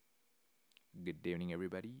Good evening,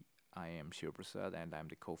 everybody. I am Shiv Prasad, and I'm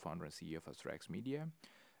the co-founder and CEO of Astrax Media.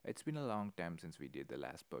 It's been a long time since we did the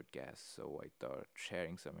last podcast, so I thought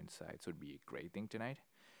sharing some insights would be a great thing tonight.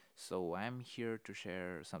 So I'm here to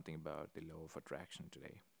share something about the law of attraction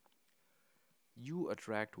today. You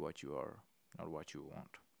attract what you are, not what you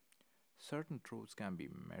want. Certain truths can be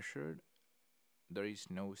measured. There is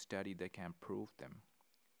no study that can prove them.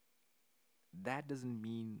 That doesn't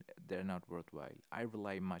mean they're not worthwhile. I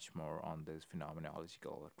rely much more on these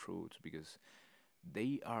phenomenological truths because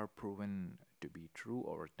they are proven to be true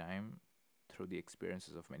over time through the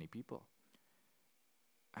experiences of many people.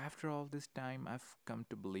 After all this time, I've come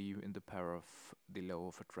to believe in the power of the law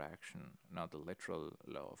of attraction, not the literal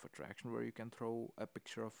law of attraction where you can throw a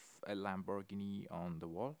picture of a Lamborghini on the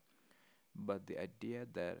wall, but the idea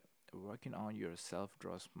that working on yourself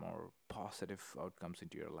draws more positive outcomes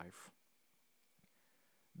into your life.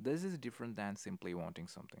 This is different than simply wanting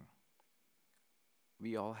something.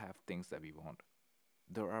 We all have things that we want.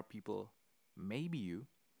 There are people, maybe you,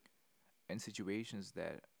 in situations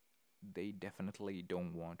that they definitely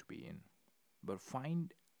don't want to be in, but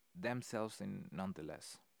find themselves in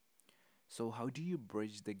nonetheless. So, how do you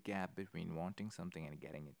bridge the gap between wanting something and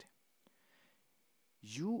getting it?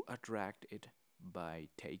 You attract it by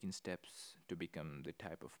taking steps to become the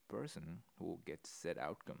type of person who gets said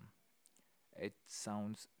outcome. It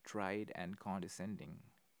sounds tried and condescending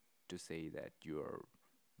to say that you're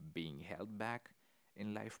being held back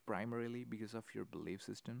in life primarily because of your belief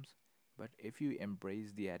systems. But if you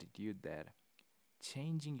embrace the attitude that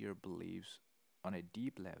changing your beliefs on a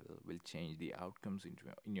deep level will change the outcomes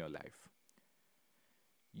in your life,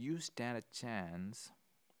 you stand a chance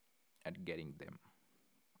at getting them.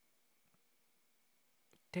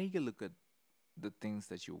 Take a look at the things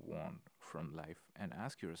that you want from life and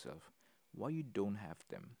ask yourself why you don't have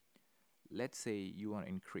them. Let's say you want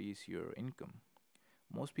to increase your income.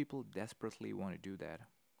 Most people desperately want to do that.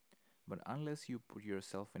 But unless you put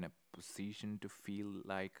yourself in a position to feel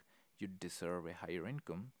like you deserve a higher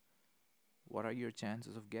income, what are your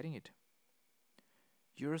chances of getting it?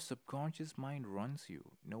 Your subconscious mind runs you.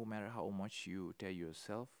 No matter how much you tell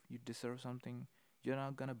yourself you deserve something, you're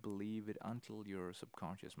not gonna believe it until your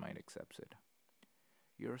subconscious mind accepts it.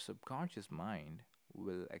 Your subconscious mind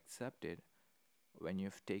will accept it when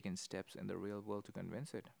you've taken steps in the real world to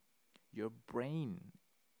convince it. Your brain,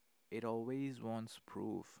 it always wants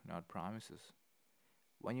proof, not promises.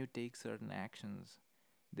 When you take certain actions,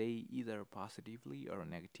 they either positively or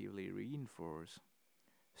negatively reinforce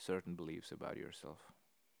certain beliefs about yourself.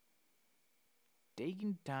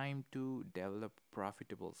 Taking time to develop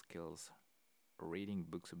profitable skills, reading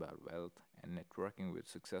books about wealth, and networking with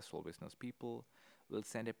successful business people will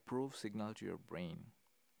send a proof signal to your brain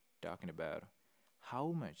talking about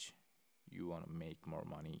how much you want to make more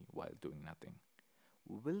money while doing nothing.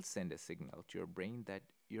 Will send a signal to your brain that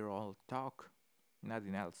you're all talk,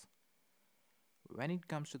 nothing else. When it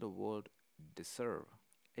comes to the word deserve,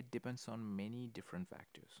 it depends on many different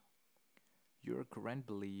factors. Your current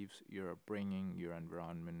beliefs, your upbringing, your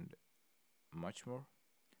environment, much more.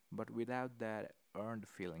 But without that earned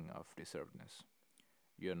feeling of deservedness,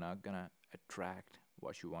 you're not gonna attract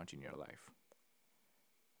what you want in your life.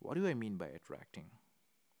 What do I mean by attracting?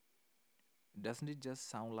 Doesn't it just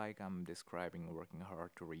sound like I'm describing working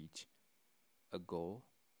hard to reach a goal?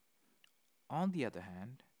 On the other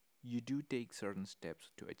hand, you do take certain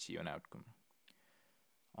steps to achieve an outcome.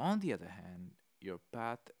 On the other hand, your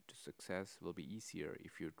path to success will be easier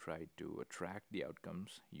if you try to attract the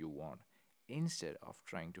outcomes you want instead of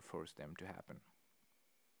trying to force them to happen.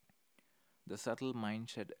 The subtle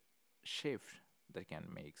mindset shift that can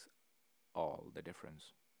make all the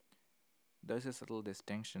difference. There's a subtle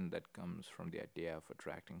distinction that comes from the idea of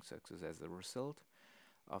attracting success as a result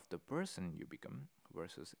of the person you become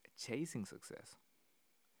versus chasing success.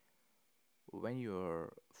 When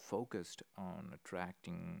you're focused on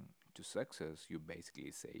attracting to success, you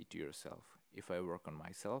basically say to yourself, if I work on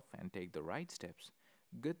myself and take the right steps,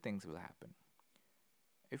 good things will happen.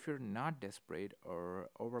 If you're not desperate or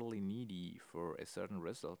overly needy for a certain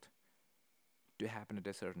result to happen at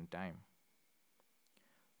a certain time,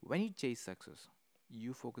 when you chase success,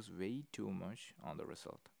 you focus way too much on the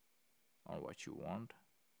result, on what you want,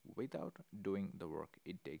 without doing the work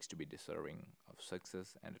it takes to be deserving of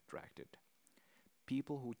success and attract it.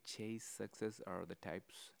 People who chase success are the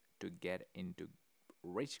types to get into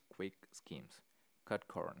rich quick schemes, cut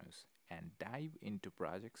corners, and dive into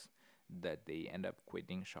projects that they end up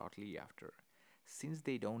quitting shortly after. Since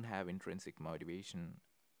they don't have intrinsic motivation,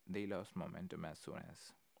 they lose momentum as soon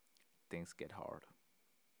as things get hard.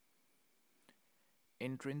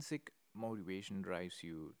 Intrinsic Motivation drives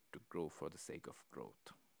you to grow for the sake of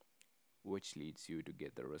growth, which leads you to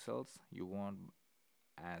get the results you want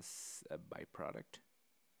as a byproduct.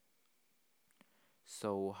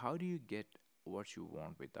 So, how do you get what you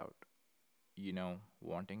want without,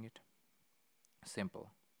 wanting it?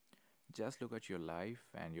 Simple. Just look at your life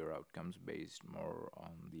and your outcomes based more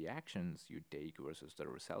on the actions you take versus the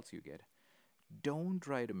results you get. Don't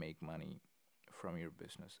try to make money from your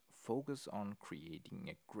business. Focus on creating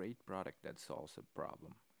a great product that solves a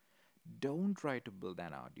problem. Don't try to build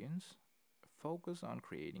an audience. Focus on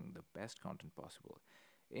creating the best content possible.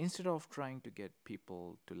 Instead of trying to get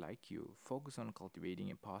people to like you, focus on cultivating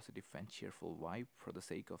a positive and cheerful vibe for the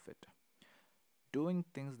sake of it. Doing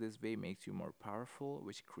things this way makes you more powerful,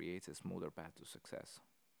 which creates a smoother path to success.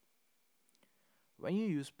 When you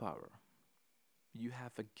use power, you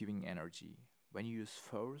have a giving energy. When you use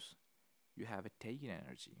force, you have a taking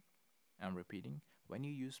energy. I'm repeating, when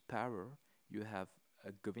you use power, you have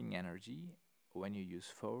a giving energy. When you use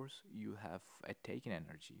force, you have a taking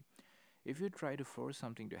energy. If you try to force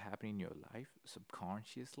something to happen in your life,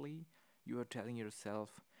 subconsciously, you are telling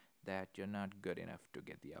yourself that you're not good enough to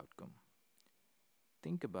get the outcome.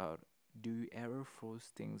 Think about, do you ever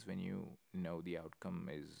force things when you know the outcome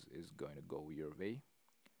is going to go your way?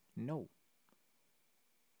 No.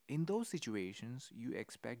 In those situations, you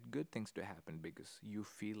expect good things to happen because you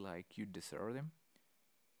feel like you deserve them.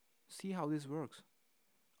 See how this works.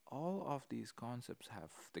 All of these concepts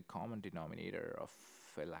have the common denominator of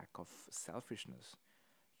a lack of selfishness.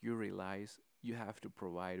 You realize you have to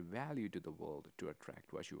provide value to the world to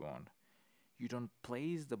attract what you want. You don't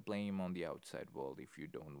place the blame on the outside world if you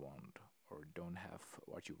don't want or don't have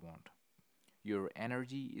what you want. Your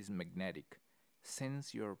energy is magnetic.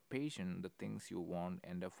 Since you're patient, the things you want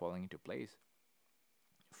end up falling into place.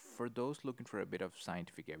 For those looking for a bit of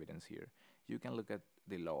scientific evidence here, you can look at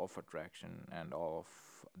the law of attraction and all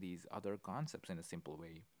of these other concepts in a simple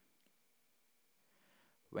way.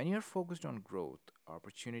 When you're focused on growth,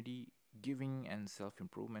 opportunity, giving, and self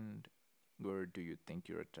improvement, where do you think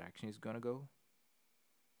your attraction is gonna go?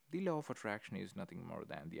 The law of attraction is nothing more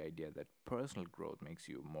than the idea that personal growth makes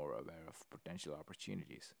you more aware of potential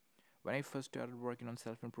opportunities. When I first started working on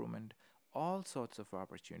self improvement, all sorts of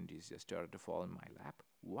opportunities just started to fall in my lap.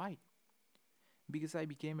 Why? Because I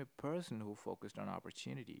became a person who focused on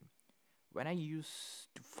opportunity. When I used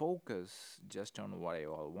to focus just on what I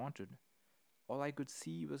all wanted, all I could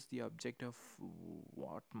see was the object of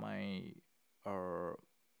what my or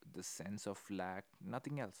the sense of lack,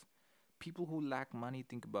 nothing else. People who lack money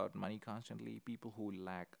think about money constantly. People who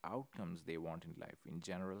lack outcomes they want in life in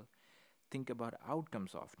general think about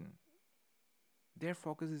outcomes often. Their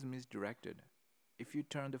focus is misdirected. If you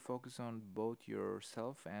turn the focus on both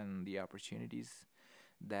yourself and the opportunities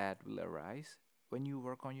that will arise when you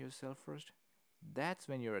work on yourself first, that's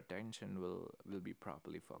when your attention will be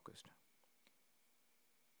properly focused.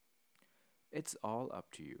 It's all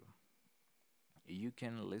up to you. You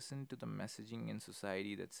can listen to the messaging in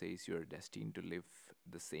society that says you're destined to live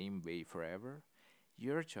the same way forever.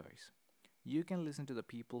 Your choice. You can listen to the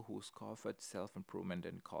people who scoff at self improvement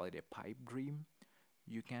and call it a pipe dream.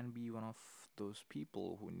 You can be one of those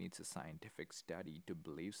people who needs a scientific study to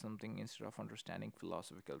believe something instead of understanding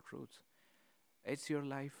philosophical truths. It's your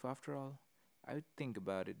life after all. I would think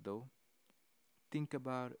about it though. Think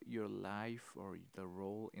about your life or the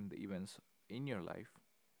role in the events in your life.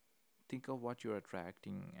 Think of what you're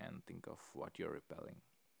attracting and think of what you're repelling.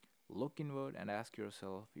 Look inward and ask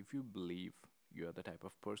yourself if you believe you're the type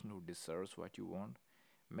of person who deserves what you want.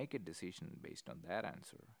 Make a decision based on that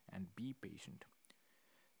answer and be patient.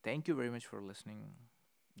 Thank you very much for listening.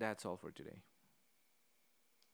 That's all for today.